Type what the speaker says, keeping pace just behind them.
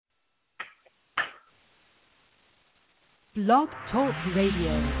Blog Talk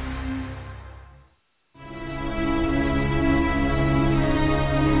Radio.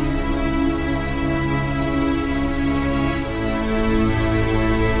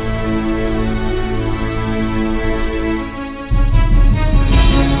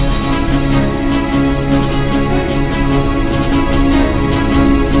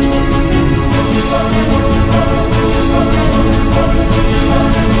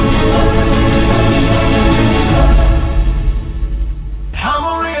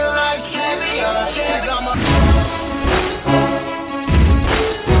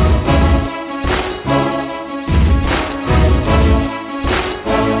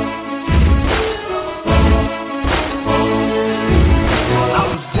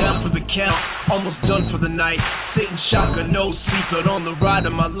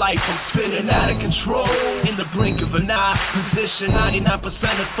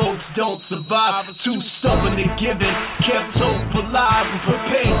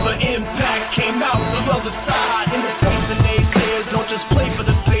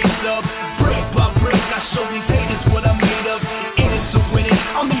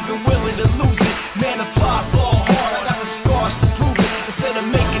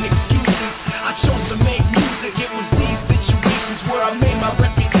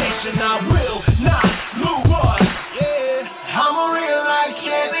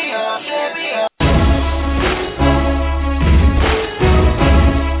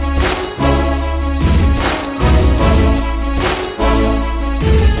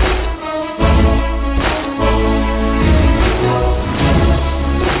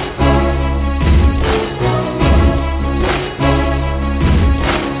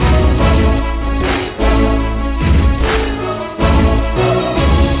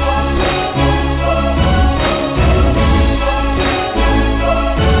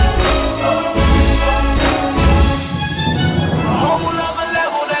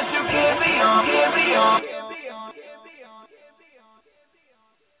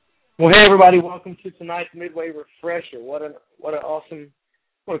 Well, hey everybody! Welcome to tonight's Midway Refresher. What a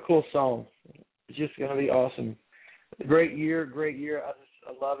cool song! It's just going to be awesome. Great year.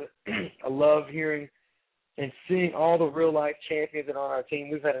 I love it. I love hearing and seeing all the real life champions that are on our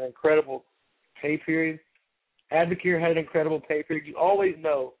team. We've had an incredible pay period. Advocare had an incredible pay period. You always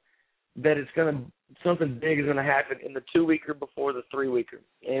know that something big is going to happen in the 2-weeker before the 3-weeker,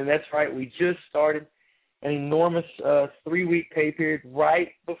 and that's right. We just started an enormous 3-week pay period right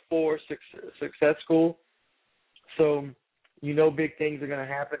before Success School. So you know big things are going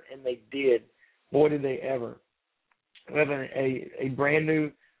to happen, and they did. Boy, did they ever. We have a brand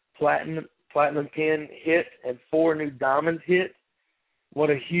new platinum pin hit and 4 new diamonds hit. What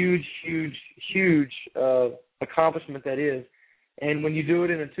a huge accomplishment that is. And when you do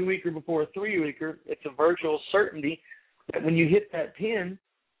it in a 2-weeker before a 3-weeker, it's a virtual certainty that when you hit that pin,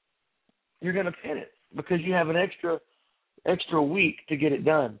 you're going to pin it, because you have an extra week to get it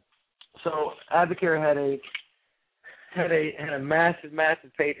done. So Advocare had a massive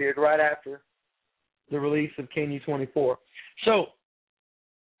pay period right after the release of Can You 24. So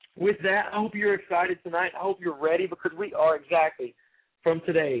with that, I hope you're excited tonight. I hope you're ready, because we are exactly from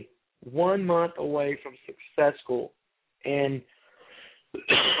today 1 month away from Success School. And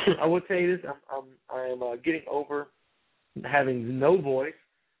I will tell you this: I'm getting over having no voice.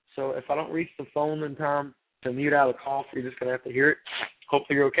 So if I don't reach the phone in time to mute out a call, you're just going to have to hear it.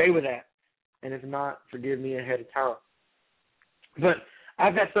 Hopefully you're okay with that. And if not, forgive me ahead of time. But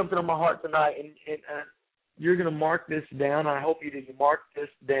I've got something on my heart tonight, and you're going to mark this down. I hope you do. You mark this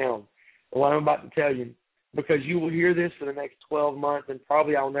down, what I'm about to tell you, because you will hear this for the next 12 months, and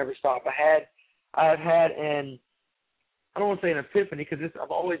probably I'll never stop. I've had I don't want to say an epiphany, because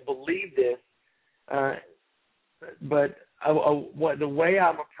I've always believed this, but the way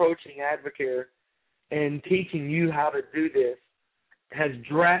I'm approaching Advocare and teaching you how to do this has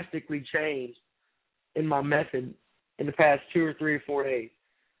drastically changed in my method in the past 2 or 3 or 4 days.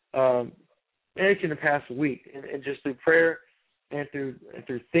 Actually in the past week, and just through prayer and through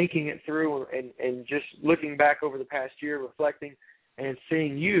thinking it through, and just looking back over the past year, reflecting and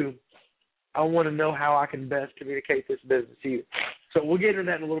seeing you, I want to know how I can best communicate this business to you. So we'll get into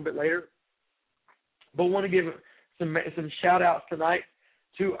that in a little bit later. But I want to give some shout-outs tonight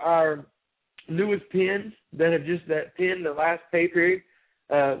to our newest pins that pinned the last pay period.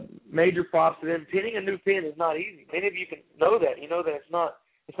 Major props to them. Pinning a new pin is not easy. Many of you can know that. You know that it's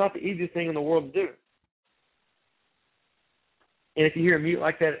not the easiest thing in the world to do. And if you hear a mute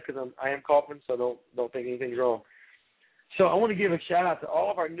like that, it's because I am coughing, so don't think anything's wrong. So I want to give a shout-out to all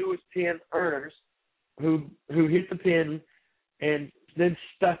of our newest pin earners who hit the pin and then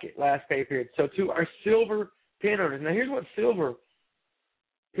stuck it last pay period. So to our silver pin owners. Now, here's what silver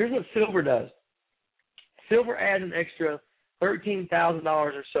does. Silver adds an extra $13,000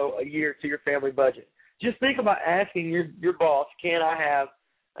 or so a year to your family budget. Just think about asking your boss, can I have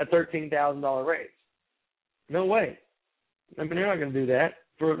a $13,000 raise? No way. I mean, they're not going to do that,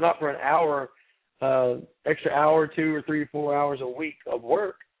 not for an hour, extra hour, 2 or 3 or 4 hours a week of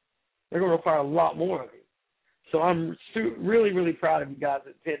work. They're going to require a lot more of you. So I'm really, really proud of you guys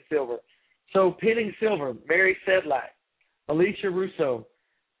that pin silver. So pinning silver, Mary Sedlak, Alicia Russo,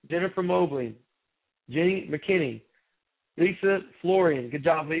 Jennifer Mobley, Jenny McKinney, Lisa Florian, good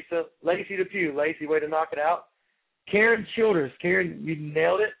job, Lisa. Lacey Depew, Lacey, way to knock it out. Karen Childers, Karen, you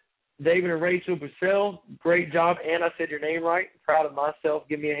nailed it. David and Rachel Bussell, great job. And I said your name right. Proud of myself.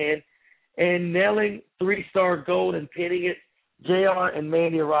 Give me a hand. And nailing 3-star gold and pinning it, JR and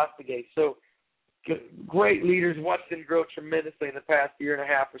Mandy Arostigate. So great leaders. Watched them grow tremendously in the past year and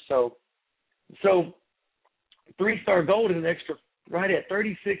a half or so. So 3-star gold is an extra right at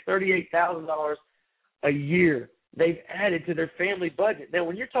 $38,000 a year they've added to their family budget. Now,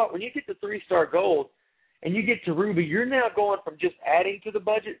 when you get to 3-star gold and you get to ruby, you're now going from just adding to the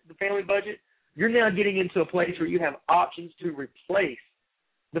budget, the family budget, you're now getting into a place where you have options to replace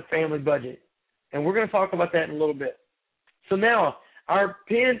the family budget. And we're going to talk about that in a little bit. So now, our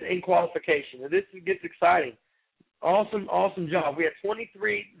pins and qualification. Now, this gets exciting. Awesome, awesome job. We have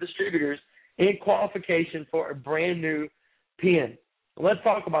 23 distributors in qualification for a brand new pin. Let's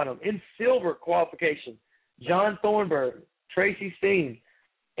talk about them. In silver qualification, John Thornburg, Tracy Steen,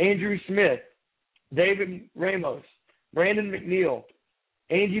 Andrew Smith, David Ramos, Brandon McNeil,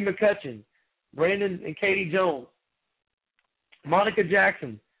 Angie McCutcheon, Brandon and Katie Jones, Monica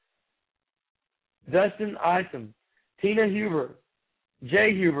Jackson, Dustin Isom, Tina Huber,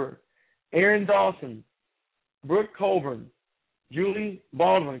 Jay Huber, Aaron Dawson, Brooke Colburn, Julie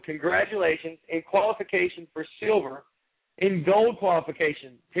Baldwin. Congratulations. In qualification for silver. In gold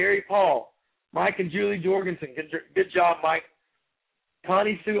qualification, Terry Paul, Mike and Julie Jorgensen. Good job, Mike.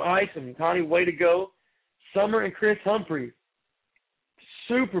 Connie Sue Isom. Connie, way to go. Summer and Chris Humphrey.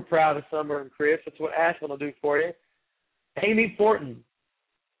 Super proud of Summer and Chris. That's what Aspen will do for you. Amy Fortin.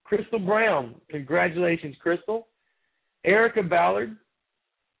 Crystal Brown. Congratulations, Crystal. Erica Ballard.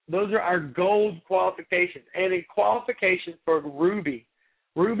 Those are our gold qualifications. And in qualification for Ruby,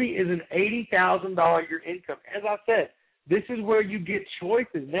 Ruby is an $80,000 year income. As I said, this is where you get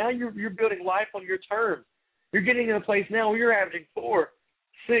choices. Now you're building life on your terms. You're getting in a place now where you're averaging $4,000,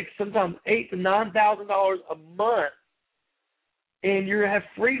 $6,000, sometimes $8,000 to $9,000 a month, and you have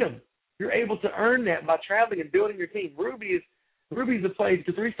freedom. You're able to earn that by traveling and building your team. Ruby's the place.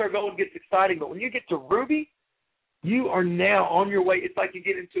 The 3-star gold gets exciting, but when you get to Ruby, you are now on your way. It's like you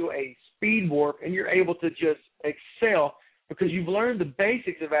get into a speed warp, and you're able to just excel because you've learned the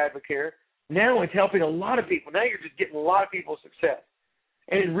basics of Advocare. Now it's helping a lot of people. Now you're just getting a lot of people's success.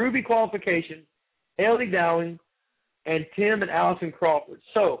 And in Ruby qualification, Ellie Dowling and Tim and Allison Crawford.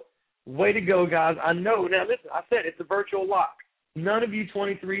 So, way to go, guys. I know. Now, listen, I said it's a virtual lock. None of you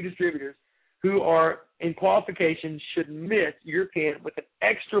 23 distributors who are in qualification should miss your pin with an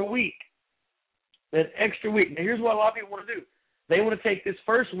extra week. An extra week. Now, here's what a lot of people want to do. They want to take this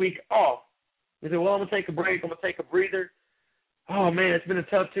first week off. They say, well, I'm going to take a break. I'm going to take a breather. Oh, man, it's been a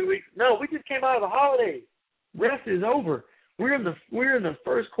tough 2 weeks. No, we just came out of the holidays. Rest is over. We're in the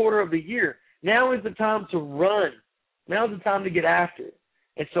first quarter of the year. Now is the time to run. Now is the time to get after it.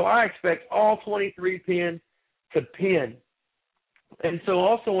 And so I expect all 23 pins to pin. And so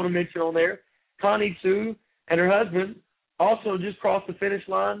also want to mention on there, Connie Sue and her husband also just crossed the finish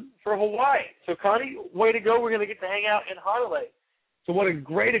line for Hawaii. So, Connie, way to go. We're going to get to hang out in Honolulu. So what a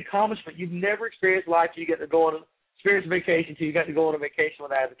great accomplishment. You've never experienced life till you get to go on experience vacation till you got to go on a vacation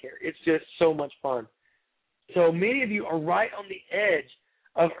with Advocare. It's just so much fun. So many of you are right on the edge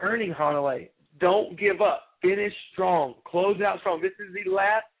of earning Honolulu. Don't give up. Finish strong. Close out strong. This is the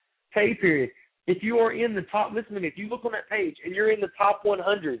last pay period. If you are in the top, listen to me, if you look on that page and you're in the top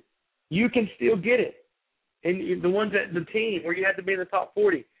 100, you can still get it. And the ones at the team where you have to be in the top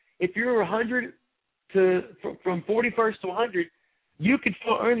 40. If you're 100 from 41st to 100, you can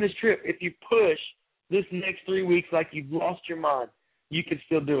still earn this trip if you push this next 3 weeks like you've lost your mind. You can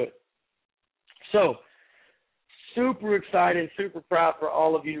still do it. So, super excited, super proud for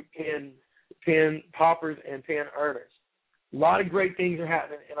all of you pin poppers and pin earners. A lot of great things are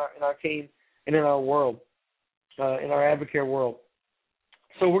happening in our team and in our world, in our Advocare world.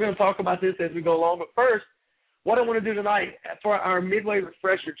 So we're going to talk about this as we go along. But first, what I want to do tonight for our Midway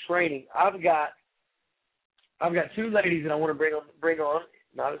Refresher training, I've got 2 ladies that I want to bring on,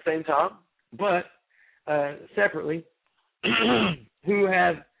 not at the same time, but separately, who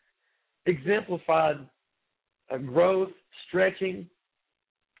have exemplified growth, stretching,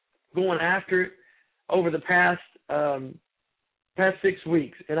 going after it over the past 6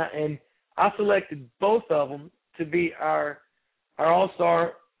 weeks, and I selected both of them to be our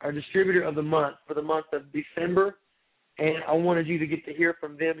all-star, our distributor of the month for the month of December, and I wanted you to get to hear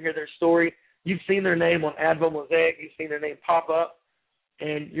from them, hear their story. You've seen their name on Advil Mosaic, you've seen their name pop up,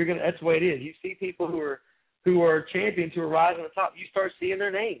 and that's the way it is. You see people who are champions, who are rising to the top, you start seeing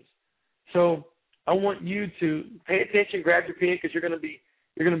their names. So I want you to pay attention, grab your pen, because you're going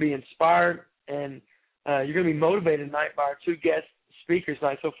to be inspired, and you're going to be motivated tonight by our two guest speakers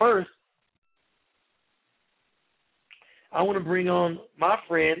tonight. So first, I want to bring on my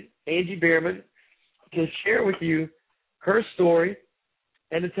friend, Angie Bierman, to share with you her story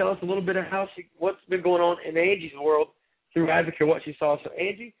and to tell us a little bit of what's been going on in Angie's world through Advocare, what she saw. So,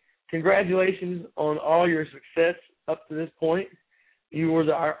 Angie, congratulations on all your success up to this point. You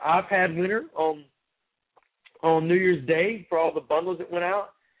were our iPad winner on New Year's Day for all the bundles that went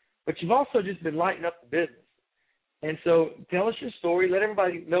out, but you've also just been lighting up the business. And so tell us your story. Let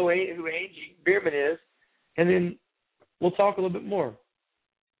everybody know who Angie Bierman is, and then we'll talk a little bit more.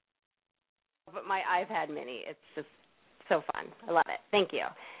 But my iPad mini, it's just so fun. I love it. Thank you.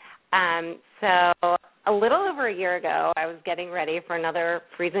 So a little over a year ago, I was getting ready for another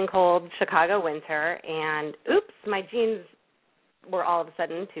freezing cold Chicago winter, and oops, my jeans were all of a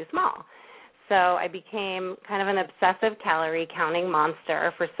sudden too small. So I became kind of an obsessive calorie counting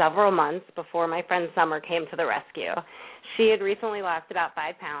monster for several months before my friend Summer came to the rescue. She had recently lost about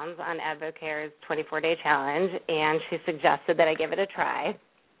 5 pounds on Advocare's 24-day challenge, and she suggested that I give it a try.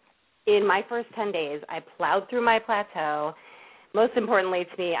 In my first 10 days, I plowed through my plateau. Most importantly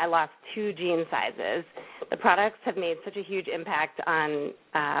to me, I lost 2 jean sizes. The products have made such a huge impact on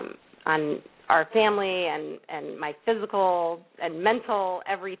our family and my physical and mental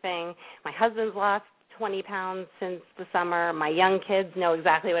everything. My husband's lost 20 pounds since the summer. My young kids know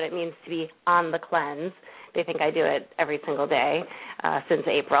exactly what it means to be on the cleanse. They think I do it every single day since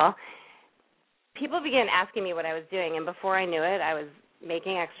April. People began asking me what I was doing, and before I knew it, I was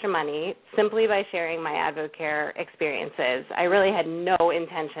making extra money simply by sharing my Advocare experiences. I really had no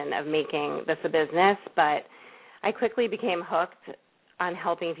intention of making this a business, but I quickly became hooked on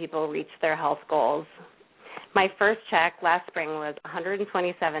helping people reach their health goals. My first check last spring was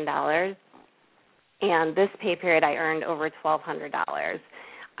 $127, and this pay period I earned over $1,200.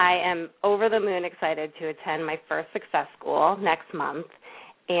 I am over the moon excited to attend my first Success School next month,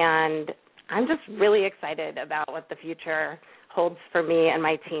 and I'm just really excited about what the future holds for me and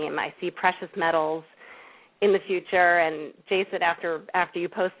my team. I see precious metals in the future, and Jason, after you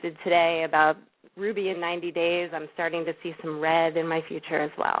posted today about Ruby in 90 days, I'm starting to see some red in my future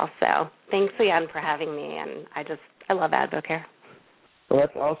as well. So thanks again for having me, and I love Advocare. Well,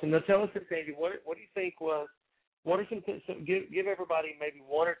 that's awesome. Now tell us, Angie, what do you think what are give everybody maybe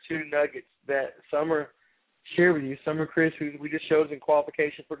 1 or 2 nuggets that Summer shared with you, Summer Chris, who we just showed in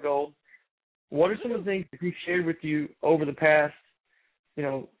qualification for gold. What are some of the things that he shared with you over the past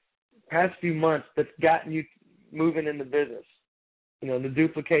few months that's gotten you moving in the business? The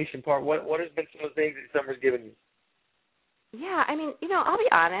duplication part. What has been some of the things that Summer's given you? Yeah, I'll be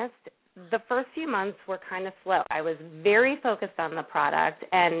honest. The first few months were kind of slow. I was very focused on the product,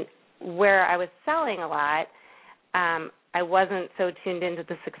 and where I was selling a lot, I wasn't so tuned into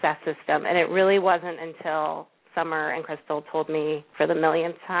the success system, and it really wasn't until Summer and Crystal told me for the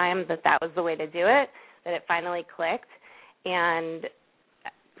millionth time that was the way to do it, that it finally clicked. And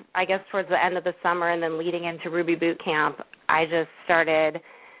I guess towards the end of the summer and then leading into Ruby Boot Camp, I just started,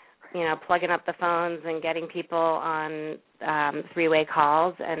 plugging up the phones and getting people on 3-way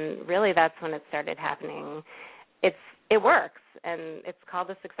calls, and really that's when it started happening. It works, and it's called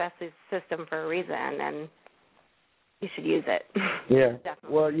the success system for a reason, and you should use it. Yeah. Definitely.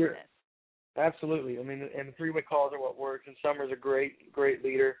 Well, absolutely. And the 3-way calls are what works, and Summer's a great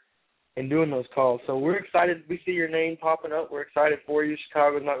leader in doing those calls. So we're excited. We see your name popping up. We're excited for you.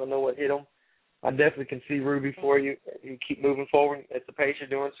 Chicago's not going to know what hit them. I definitely can see Ruby for you. You keep moving forward at the pace you're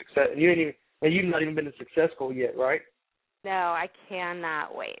doing. Success. And you've not even been to Success School yet, right? No, I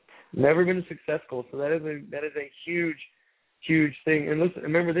cannot wait. Never been to Success School, so that is a huge thing. And listen,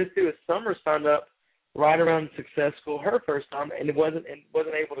 remember this too: is Summer signed up right around Success School her first time, and wasn't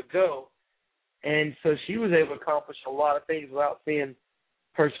able to go, and so she was able to accomplish a lot of things without seeing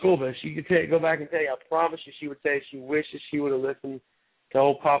her school bus. She could go back and tell you, I promise you, she would say she wishes she would have listened to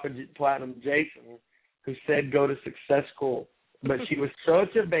old Papa Platinum Jason, who said go to Success School. But she was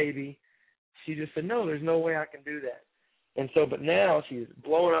such a baby, she just said, no, there's no way I can do that. And so, but now she's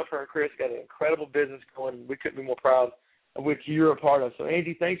blowing up. Her and Chris got an incredible business going. We couldn't be more proud of which you're a part of. So,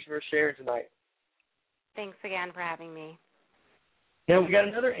 Angie, thanks for sharing tonight. Thanks again for having me. Now we got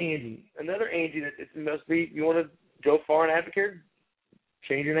another Angie that it must be, you want to go far in Advocare,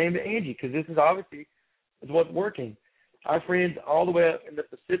 change your name to Angie, because this is obviously what's working. Our friends all the way up in the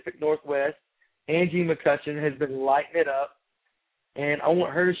Pacific Northwest, Angie McCutcheon, has been lighting it up, and I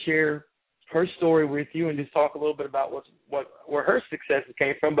want her to share her story with you and just talk a little bit about where her successes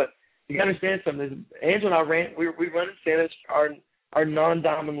came from. But you got to understand something. Angela and I we run incentives for our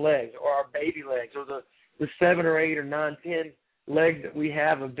non-diamond legs or our baby legs, or the 7 or 8 or 9, 10 legs that we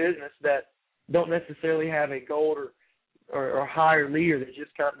have of business that don't necessarily have a gold or higher leader.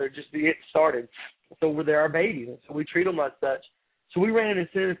 They're just getting started. So they're our babies, and so we treat them like such. So we ran an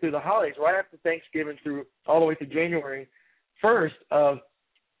incentive through the holidays right after Thanksgiving through all the way to January 1st of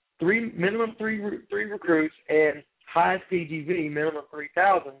minimum three recruits and highest PGV, minimum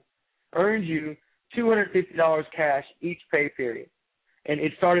 3,000, earns you $250 cash each pay period. And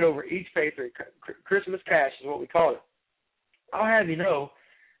it started over each pay period. Christmas cash is what we call it. I'll have you know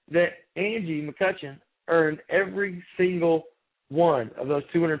that Angie McCutcheon earned every single one of those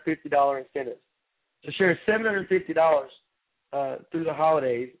 $250 incentives. So share $750 through the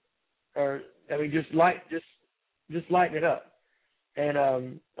holidays, just lighten it up, and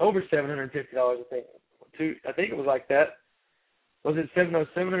over $750. I think it was like that. Was it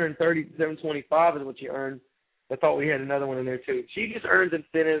 730, 725 is what you earned? I thought we had another one in there too. She just earns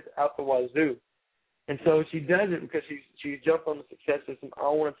incentives out the wazoo, and so she does it because she's jumped on the success system. I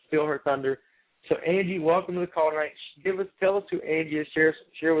don't want to steal her thunder. So Angie, welcome to the call tonight. Tell us who Angie is. Share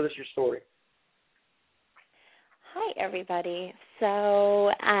with us your story. Hi, everybody.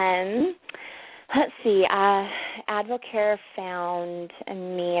 So, let's see. Advocare found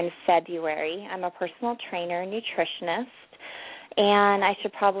me in February. I'm a personal trainer and nutritionist, and I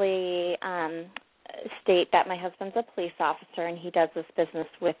should probably state that my husband's a police officer, and he does this business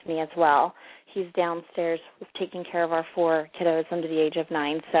with me as well. He's downstairs taking care of our 4 kiddos under the age of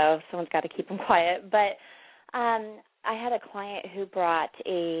 9, so someone's got to keep him quiet. But I had a client who brought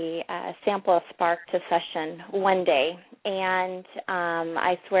a sample of Spark to session one day, and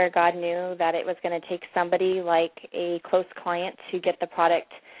I swear God knew that it was going to take somebody like a close client to get the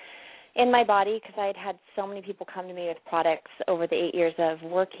product in my body, because I had had so many people come to me with products over the 8 years of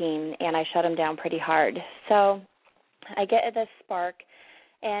working, and I shut them down pretty hard. So I get this Spark,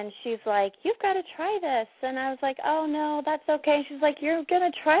 and she's like, "You've got to try this." And I was like, "Oh, no, that's okay." She's like, "You're going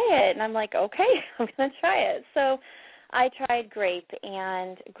to try it." And I'm like, "Okay, I'm going to try it." So I tried grape,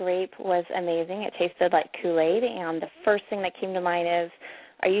 and grape was amazing. It tasted like Kool-Aid, and the first thing that came to mind is,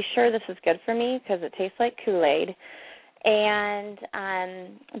 are you sure this is good for me? Because it tastes like Kool-Aid. And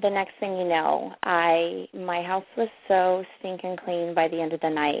the next thing you know, my house was so stinking clean by the end of the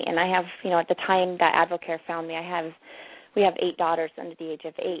night. And I have, at the time that Advocare found me, we have 8 daughters under the age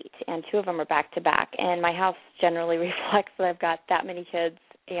of 8, and 2 of them are back to back. And my house generally reflects that I've got that many kids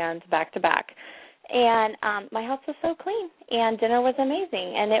and back to back. And my house was so clean, and dinner was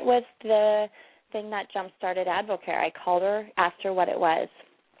amazing. And it was the thing that jump-started Advocare. I called her, asked her what it was.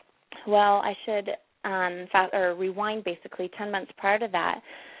 Well, I should rewind basically 10 months prior to that.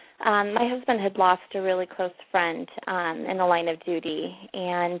 My husband had lost a really close friend in the line of duty,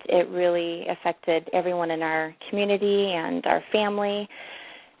 and it really affected everyone in our community and our family.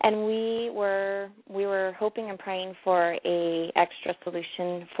 And we were hoping and praying for a extra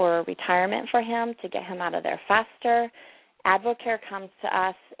solution for retirement for him, to get him out of there faster. Advocare comes to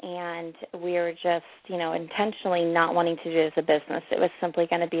us, and we were just, intentionally not wanting to do it as a business. It was simply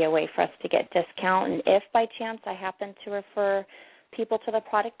going to be a way for us to get discount, and if by chance I happened to refer people to the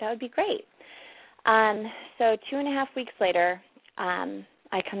product, that would be great. So 2.5 weeks later,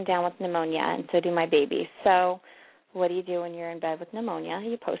 I come down with pneumonia, and so do my babies. So what do you do when you're in bed with pneumonia?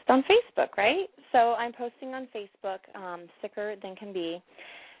 You post on Facebook, right? So I'm posting on Facebook, sicker than can be.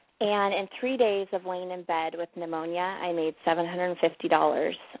 And in 3 days of laying in bed with pneumonia, I made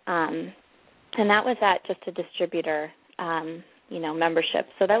 $750. And that was at just a distributor, membership.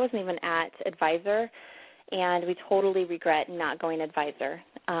 So that wasn't even at Advisor. And we totally regret not going Advisor.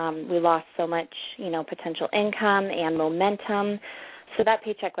 We lost so much, potential income and momentum. So that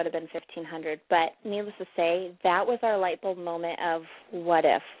paycheck would have been $1,500. But needless to say, that was our light bulb moment of what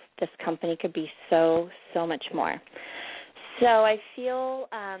if this company could be so, so much more. So I feel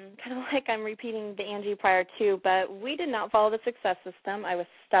kind of like I'm repeating the Angie prior too, but we did not follow the success system. I was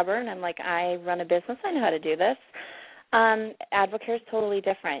stubborn. I'm like, I run a business. I know how to do this. Advocare is totally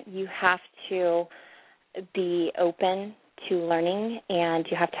different. You have to be open to learning, and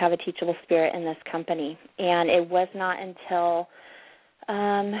you have to have a teachable spirit in this company. And it was not until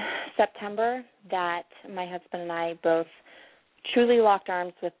September that my husband and I both truly locked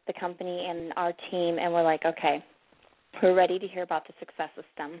arms with the company and our team, and we're like, okay, we're ready to hear about the success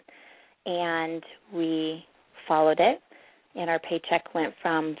system. And we followed it, and our paycheck went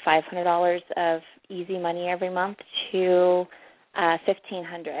from $500 of easy money every month to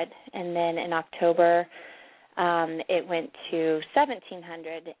 $1,500. And then in October, it went to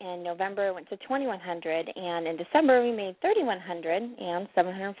 $1,700. In November, it went to $2,100. And in December, we made $3,100, and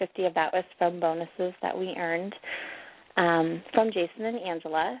 $750 of that was from bonuses that we earned from Jason and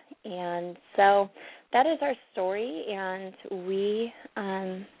Angela. And so that is our story, and we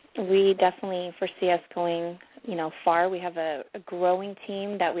definitely foresee us going, far. We have a growing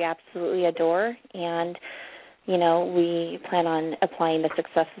team that we absolutely adore, and we plan on applying the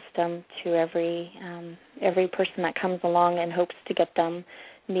success system to every person that comes along in hopes to get them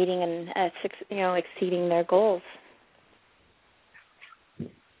meeting and exceeding their goals.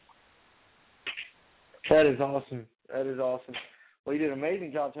 That is awesome. That is awesome. Well, you did an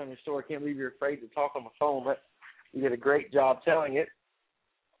amazing job telling your story. I can't believe you're afraid to talk on the phone. You did a great job telling it.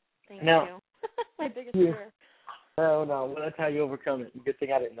 Thank you. My biggest fear. No, well, that's how you overcome it. Good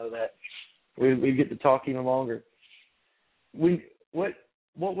thing I didn't know that. We get to talk even longer. What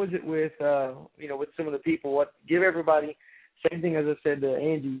was it with with some of the people? Give everybody, same thing as I said to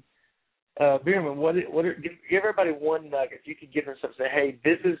Angie Bierman. Give everybody one nugget. You could give them something. Say, hey,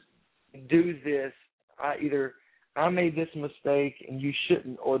 do this. I made this mistake and you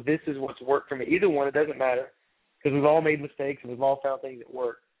shouldn't, or this is what's worked for me. Either one, it doesn't matter, because we've all made mistakes and we've all found things that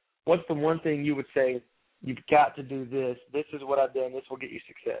work. What's the one thing you would say, you've got to do this, this is what I've done, this will get you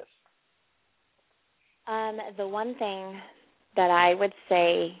success? The one thing that I would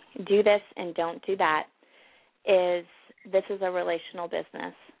say, do this and don't do that, is this is a relational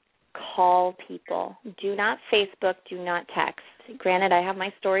business. Call people. Do not Facebook, do not text. Granted, I have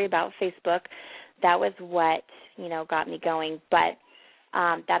my story about Facebook. That was what, got me going. But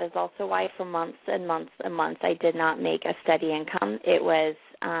that is also why for months and months and months I did not make a steady income. It was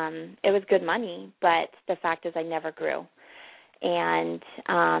good money, but the fact is I never grew. And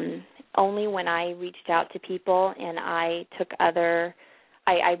only when I reached out to people and I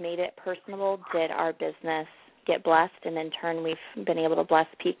made it personable, did our business get blessed, and in turn we've been able to bless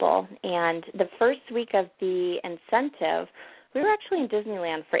people. And the first week of the incentive, we were actually in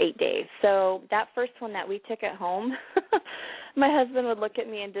Disneyland for 8 days. So that first one that we took at home, my husband would look at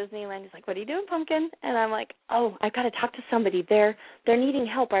me in Disneyland. He's like, "What are you doing, Pumpkin?" And I'm like, "Oh, I've got to talk to somebody. They're needing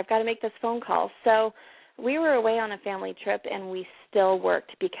help, or I've got to make this phone call." So we were away on a family trip, and we still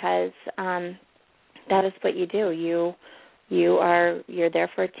worked, because that is what you do. You're there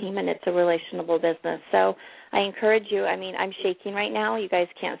for a team, and it's a relational business. So I encourage you. I mean, I'm shaking right now. You guys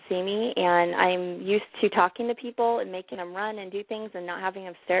can't see me, and I'm used to talking to people and making them run and do things and not having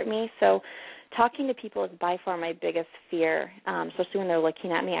them stare at me. So talking to people is by far my biggest fear, especially when they're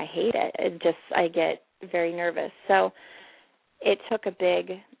looking at me. I hate it. I get very nervous. So it took a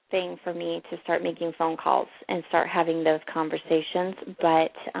big thing for me to start making phone calls and start having those conversations.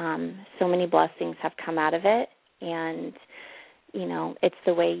 But so many blessings have come out of it, and, it's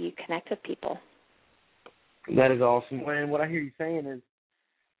the way you connect with people. That is awesome. And what I hear you saying is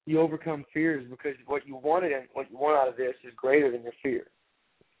you overcome fears, because what you wanted and what you want out of this is greater than your fear.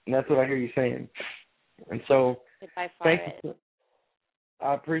 And that's what I hear you saying. And so thank you.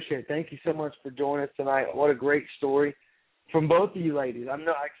 I appreciate it. Thank you so much for joining us tonight. What a great story from both of you ladies. I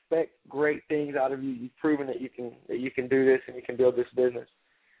expect great things out of you. You've proven that you can do this and you can build this business.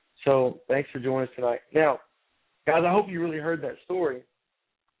 So thanks for joining us tonight. Now, guys, I hope you really heard that story.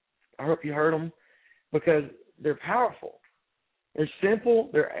 I hope you heard them, because they're powerful. They're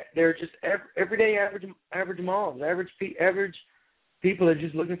simple. They're just everyday average moms, average people that are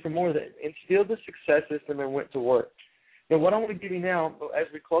just looking for more, that instilled the success system and went to work. Now, what I want to give you now, as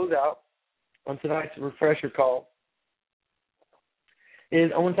we close out on tonight's refresher call,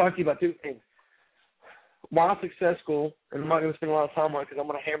 is I want to talk to you about two things. Why Success School, and I'm not going to spend a lot of time on it, because I'm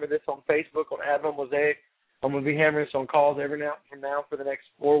going to hammer this on Facebook, on Advent Mosaic. I'm going to be hammering this on calls every now for the next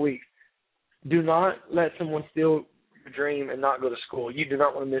 4 weeks. Do not let someone steal your dream and not go to school. You do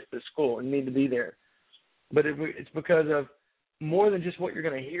not want to miss this school. You need to be there. But it's because of more than just what you're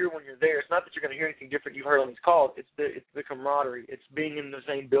going to hear when you're there. It's not that you're going to hear anything different you've heard on these calls. It's the camaraderie. It's being in the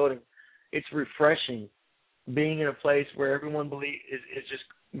same building. It's refreshing, being in a place where everyone is just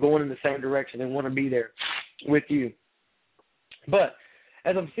going in the same direction. They want to be there with you. But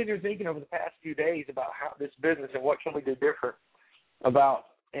as I'm sitting here thinking over the past few days about how this business and what can we do different about,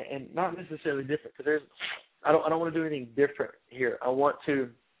 and not necessarily different, because I don't want to do anything different here. I want you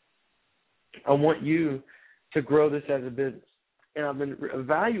to grow this as a business. And I've been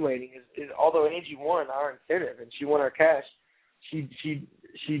evaluating is although Angie won our incentive and she won our cash,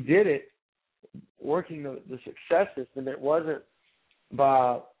 she did it working the success system. It wasn't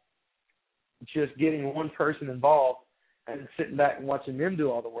by just getting one person involved and sitting back and watching them do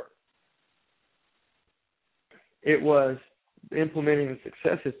all the work. It was implementing the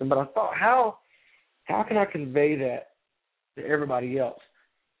success system. But I thought, how can I convey that to everybody else?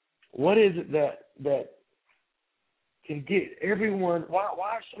 What is it that can get everyone? Why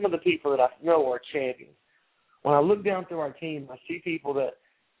are some of the people that I know are champions? When I look down through our team, I see people that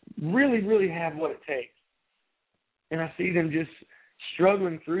really, really have what it takes. And I see them just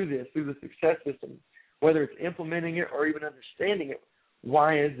struggling through the success system, whether it's implementing it or even understanding it.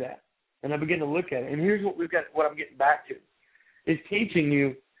 Why is that? And I begin to look at it. And here's what what I'm getting back to, is teaching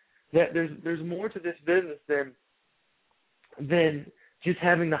you that there's more to this business than just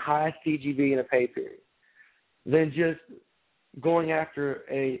having the highest TGV in a pay period, than just going after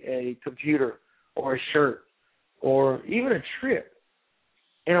a computer or a shirt or even a trip.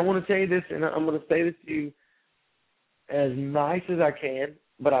 And I want to tell you this, and I'm going to say this to you as nice as I can,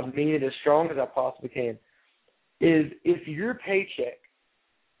 but I mean it as strong as I possibly can, is if your paycheck,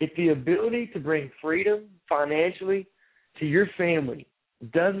 if the ability to bring freedom financially to your family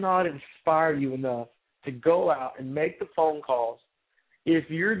does not inspire you enough to go out and make the phone calls, if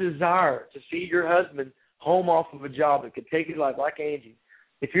your desire to see your husband home off of a job that could take his life, like Angie,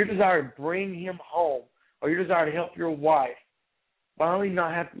 if your desire to bring him home, or your desire to help your wife finally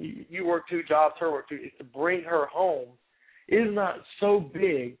not have you work 2 jobs, her work 2, is to bring her home, is not so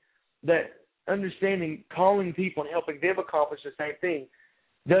big that understanding, calling people and helping them accomplish the same thing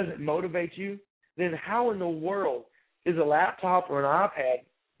doesn't motivate you, then how in the world is a laptop or an iPad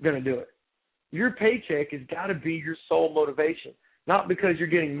going to do it? Your paycheck has got to be your sole motivation, not because you're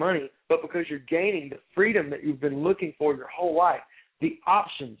getting money, but because you're gaining the freedom that you've been looking for your whole life, the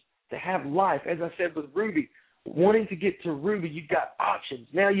options to have life. As I said with Ruby, wanting to get to Ruby, you've got options.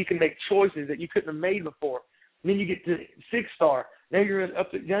 Now you can make choices that you couldn't have made before. And then you get to 6-star. Now you're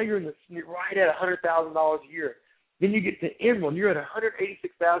right at $100,000 a year. Then you get to Emerald. You're at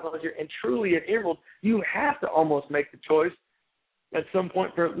 $186,000 a year. And truly at Emerald, you have to almost make the choice at some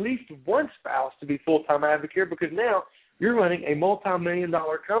point for at least one spouse to be full-time advocate, because now you're running a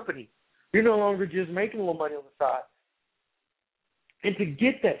multi-million-dollar company. You're no longer just making a little money on the side. And to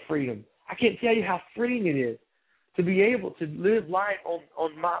get that freedom, I can't tell you how freeing it is to be able to live life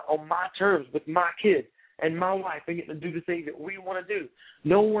on my terms with my kids and my wife, and get to do the things that we want to do.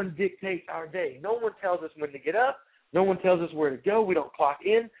 No one dictates our day. No one tells us when to get up. No one tells us where to go. We don't clock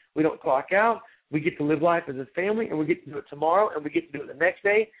in. We don't clock out. We get to live life as a family, and we get to do it tomorrow, and we get to do it the next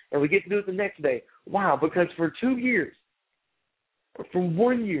day, and we get to do it the next day. Wow, because for 2 years, or for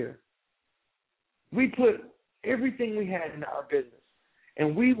 1 year, we put everything we had into our business,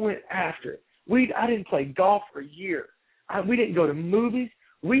 and we went after it. I didn't play golf for a year. We didn't go to movies.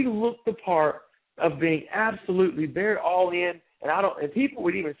 We looked the part of being absolutely there, all in, and people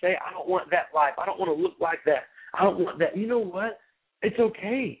would even say, I don't want that life. I don't want to look like that. I don't want that. You know what? It's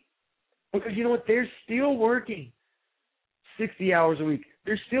okay. Because you know what? They're still working 60 hours a week.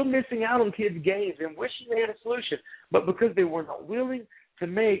 They're still missing out on kids' games and wishing they had a solution. But because they were not willing to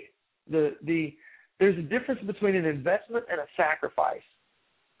make there's a difference between an investment and a sacrifice.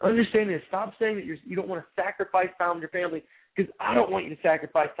 Understand this. Stop saying that you don't want to sacrifice time with your family, because I don't want you to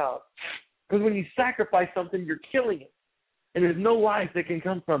sacrifice time. Because when you sacrifice something, you're killing it. And there's no life that can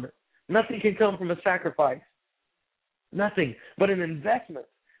come from it. Nothing can come from a sacrifice. Nothing. But an investment.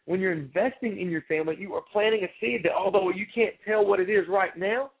 When you're investing in your family, you are planting a seed that, although you can't tell what it is right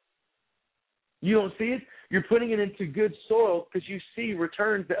now, you don't see it, you're putting it into good soil because you see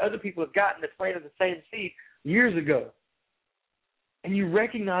returns that other people have gotten that planted the same seed years ago. And you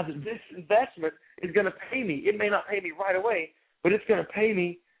recognize that this investment is going to pay me. It may not pay me right away, but it's going to pay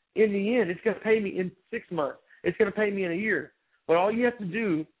me in the end. It's going to pay me in 6 months. It's going to pay me in a year. But all you have to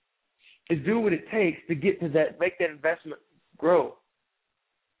do is do what it takes to get to that, make that investment grow.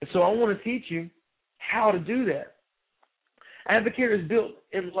 And so I want to teach you how to do that. Advocare is built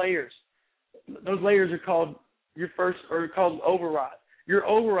in layers. Those layers are called overrides. Your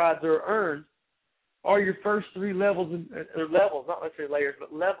overrides are earned are your first 3 levels, levels, not necessarily layers,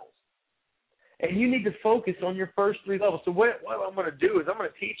 but levels. And you need to focus on your first 3 levels. So what I'm going to do is I'm going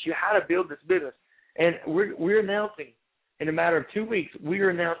to teach you how to build this business. And we're announcing, in a matter of 2 weeks, we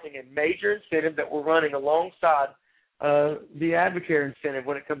are announcing a major incentive that we're running alongside the Advocare incentive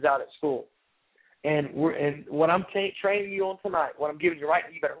when it comes out at school. And what I'm training you on tonight, what I'm giving you right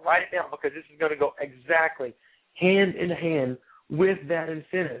now, you better write it down, because this is going to go exactly hand in hand with that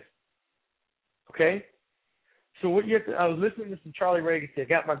incentive. Okay? So what you have to, I was listening to some Charlie Reagan. I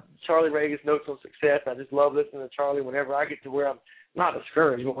got my Charlie Reagan's Notes on Success. I just love listening to Charlie whenever I get to where I'm not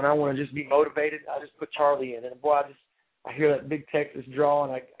discouraged, but when I want to just be motivated, I just put Charlie in. And boy, I hear that big Texas draw,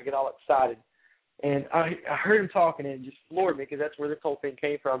 and I get all excited. And I heard him talking, and it just floored me because that's where this whole thing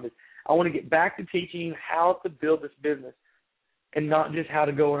came from. Is I want to get back to teaching you how to build this business and not just how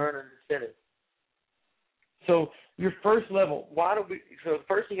to go and earn an incentive. So your first level, so the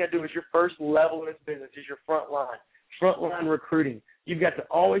first thing you got to do is your first level in this business is your front line recruiting. You've got to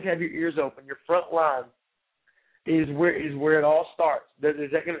always have your ears open. Your front line is where it all starts. But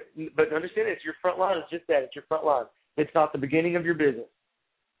understand this, your front line is just that. It's your front line. It's not the beginning of your business.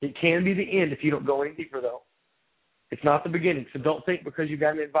 It can be the end if you don't go any deeper, though. It's not the beginning. So don't think because you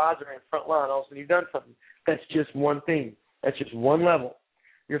got an advisor and front line, all of a sudden you've done something. That's just one thing. That's just one level.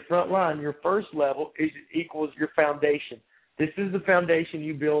 Your front line, your first level, equals your foundation. This is the foundation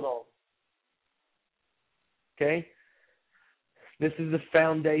you build on. Okay? This is the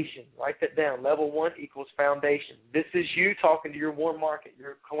foundation. Write that down. Level 1 equals foundation. This is you talking to your warm market,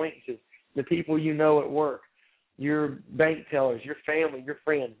 your acquaintances, the people you know at work, your bank tellers, your family, your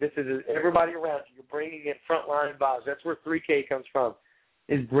friends. This is everybody around you. You're bringing in frontline advisors. That's where 3K comes from,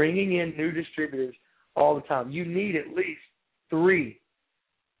 is bringing in new distributors all the time. You need at least 3.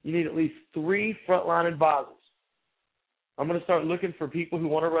 You need at least 3 frontline advisors. I'm going to start looking for people who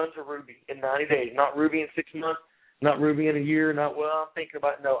want to run to Ruby in 90 days, not Ruby in 6 months, not Ruby in a year, I'm thinking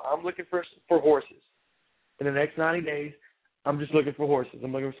about it. No, I'm looking for horses. In the next 90 days, I'm just looking for horses.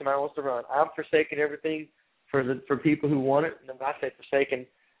 I'm looking for somebody who wants to run. I'm forsaking everything for people who want it. And when I say forsaken,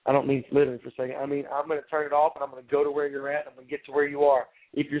 I don't mean literally forsaken. I mean I'm going to turn it off, and I'm going to go to where you're at, and I'm going to get to where you are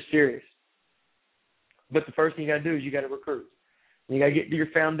if you're serious. But the first thing you got to do is you got to recruit. You got to get to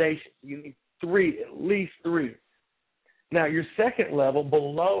your foundation. You need 3, at least 3. Now, your second level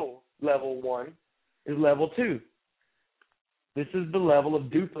below level 1 is level 2. This is the level of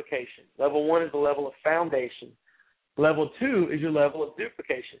duplication. Level 1 is the level of foundation. Level 2 is your level of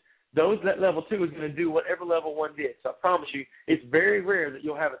duplication. That level 2 is going to do whatever level 1 did. So I promise you, it's very rare that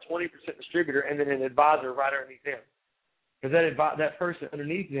you'll have a 20% distributor and then an advisor right underneath them. Because that person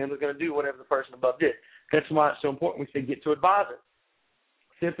underneath them is going to do whatever the person above did. That's why it's so important we say get to advisor.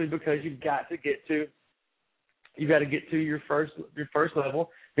 Simply because you've got to get to your first level,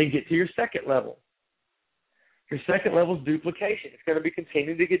 then get to your second level. Your second level is duplication. It's going to be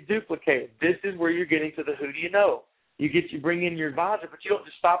continuing to get duplicated. This is where you're getting to the who do you know. You bring in your advisor, but you don't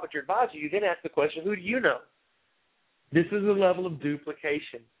just stop at your advisor. You then ask the question, who do you know? This is the level of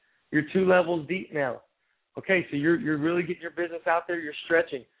duplication. You're 2 levels deep now. Okay, so you're really getting your business out there. You're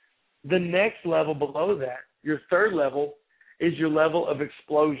stretching. The next level below that, your third level, is your level of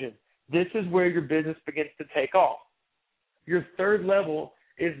explosion. This is where your business begins to take off. Your third level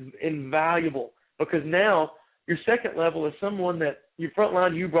is invaluable because now your second level is someone that your front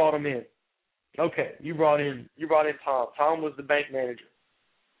line, you brought them in. Okay, you brought in Tom. Tom was the bank manager.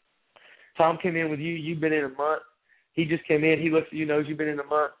 Tom came in with you. You've been in a month. He just came in. He looks at you, knows you've been in a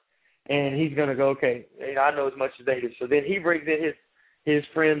month, and he's going to go, okay, I know as much as they do. So then he brings in his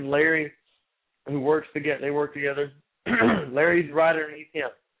friend Larry, who works together. They work together. Larry's right underneath him.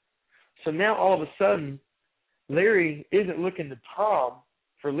 So now all of a sudden, Larry isn't looking to Tom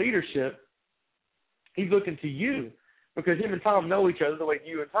for leadership. He's looking to you because him and Tom know each other the way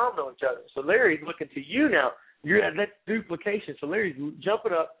you and Tom know each other. So Larry's looking to you now. That's duplication. So Larry's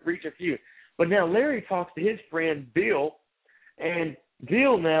jumping up, reaching for you. But now Larry talks to his friend Bill, and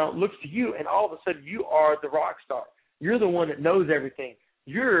Bill now looks to you, and all of a sudden you are the rock star. You're the one that knows everything.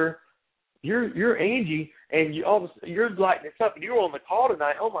 You're Angie, and you're lighting this up, and you're on the call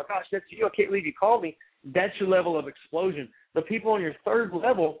tonight. Oh, my gosh, that's you. I can't believe you called me. That's your level of explosion. The people on your third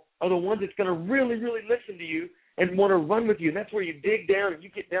level are the ones that's going to really, really listen to you and want to run with you. And that's where you dig down and you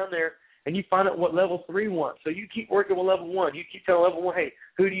get down there and you find out what level 3 wants. So you keep working with level 1. You keep telling level 1, hey,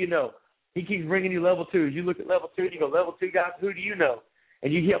 who do you know? He keeps bringing you level 2. You look at level 2 and you go, level 2 guys, who do you know?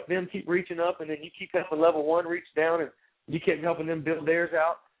 And you help them keep reaching up, and then you keep helping level 1 reach down, and you keep helping them build theirs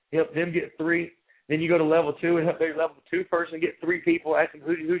out, help them get 3. Then you go to level 2 and help their level 2 person get 3 people, ask them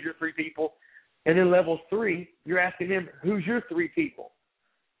who's your 3 people. And then level 3, you're asking them, who's your 3 people?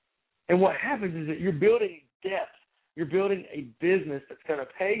 And what happens is that you're building depth. You're building a business that's going to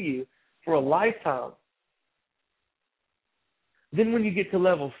pay you for a lifetime. Then when you get to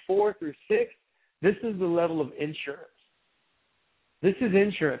level 4 through 6, this is the level of insurance. This is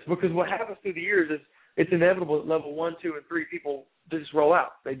insurance because what happens through the years is it's inevitable that level 1, 2, and 3 people just roll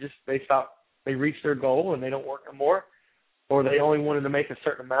out. They stop. They reach their goal and they don't work no more, or they only wanted to make a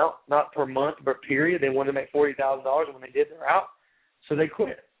certain amount, not per month but period. They wanted to make $40,000, and when they did, they're out. So they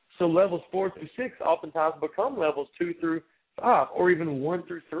quit. So levels 4 through 6 oftentimes become levels 2 through 5 or even 1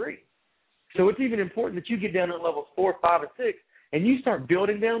 through 3. So it's even important that you get down to levels 4, 5, and 6 and you start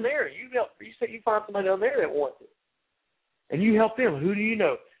building down there. You find somebody down there that wants it. And you help them. Who do you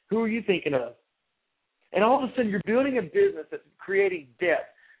know? Who are you thinking of? And all of a sudden you're building a business that's creating depth.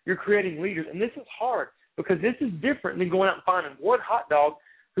 You're creating leaders. And this is hard because this is different than going out and finding one hot dog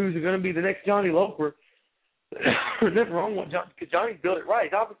who's going to be the next Johnny Loper. Nothing wrong with Johnny because Johnny built it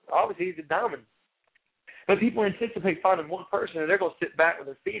right. Obviously, he's a diamond. But people anticipate finding one person and they're going to sit back with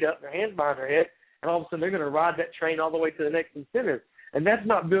their feet up and their hands behind their head, and all of a sudden they're going to ride that train all the way to the next incentive. And that's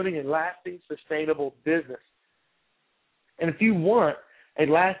not building a lasting, sustainable business. And if you want a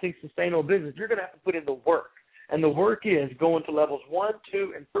lasting, sustainable business, you're going to have to put in the work. And the work is going to levels 1,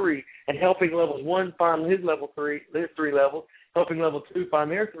 2, and 3 and helping levels 1 find his three levels, helping level 2 find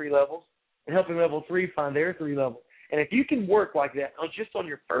their 3 levels, and helping level 3 find their 3 levels. And if you can work like that just on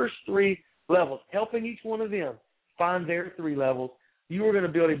your first 3 levels, helping each one of them find their 3 levels, you are going to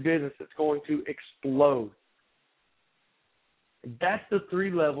build a business that's going to explode. That's the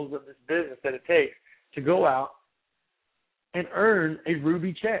 3 levels of this business that it takes to go out and earn a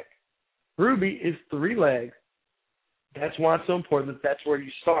Ruby check. Ruby is 3 legs. That's why it's so important that that's where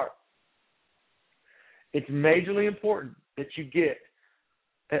you start. It's majorly important that you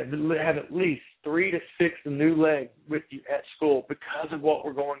have at least 3 to 6 new legs with you at school because of what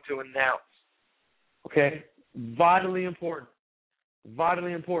we're going to announce. Okay? Vitally important.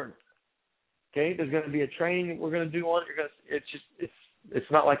 Vitally important. Okay? There's going to be a training that we're going to do on it.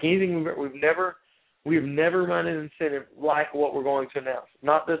 It's not like anything we've never run an incentive like what we're going to announce.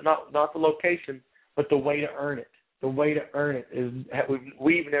 Not the location, but the way to earn it. The way to earn it is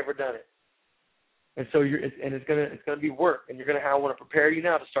we've never done it. And so it's gonna be work, and I want to prepare you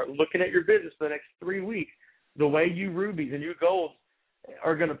now to start looking at your business for the next 3 weeks. The way you rubies and your goals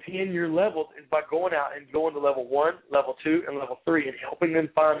are going to pin your levels is by going out and going to level 1, level 2, and level 3, and helping them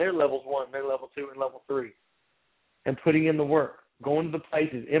find their levels 1, their level 2, and level 3, and putting in the work, going to the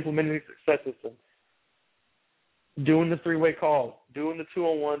places, implementing the success system, doing the 3-way calls, doing the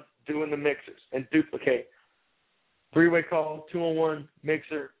 2-on-1s, doing the mixers, and duplicate. 3-way call, 2-on-1,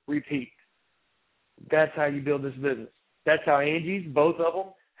 mixer, repeat. That's how you build this business. That's how Angie's, both of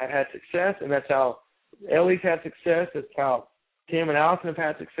them, have had success, and that's how Ellie's had success. That's how Tim and Allison have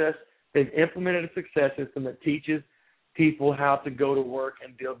had success. They've implemented a success system that teaches people how to go to work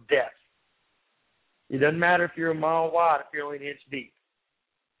and build depth. It doesn't matter if you're a mile wide, if you're only an inch deep.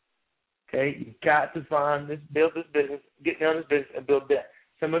 Okay? You've got to build this business, get down this business, and build depth.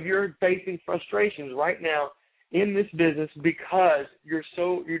 Some of you are facing frustrations right now in this business because you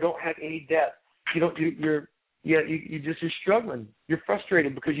don't have any depth. You're struggling. You're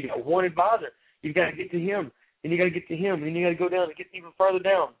frustrated because you got one advisor. You've got to get to him, and you got to get to him, and then you got to go down and get even further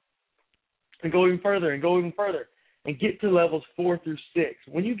down, and go even further, and go even further, and get to levels 4 through 6.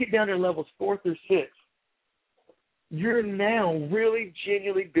 When you get down to levels 4 through 6, you're now really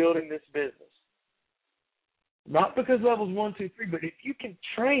genuinely building this business. Not because levels 1, 2, 3, but if you can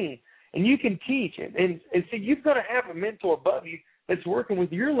train and you can teach, and see, you've got to have a mentor above you that's working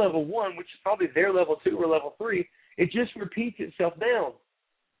with your level 1, which is probably their level 2 or level 3. It just repeats itself down.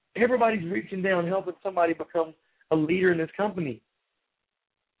 Everybody's reaching down, helping somebody become a leader in this company.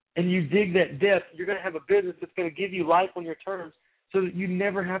 And you dig that depth, you're going to have a business that's going to give you life on your terms so that you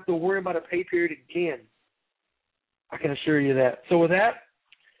never have to worry about a pay period again. I can assure you that. So with that,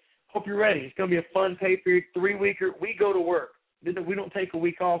 hope you're ready. It's going to be a fun pay period, 3-weeker. We go to work. We don't take a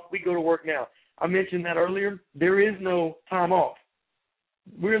week off. We go to work now. I mentioned that earlier. There is no time off.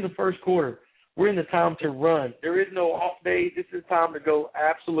 We're in the first quarter. We're in the time to run. There is no off days. This is time to go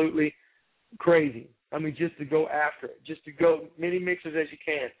absolutely crazy. I mean, just to go after it, just to go many mixers as you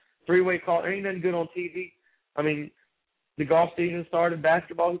can. 3-way call. There ain't nothing good on TV. I mean, the golf season started.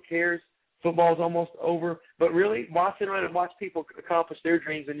 Basketball, who cares? Football's almost over. But really, why sit around and watch people accomplish their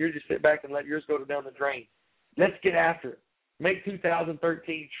dreams and you just sit back and let yours go down the drain? Let's get after it. Make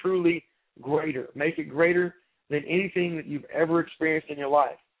 2013 truly greater. Make it greater than anything that you've ever experienced in your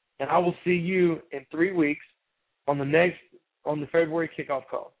life. And I will see you in 3 weeks on the February kickoff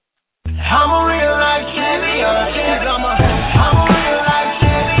call. I'm a real life champion. I'm a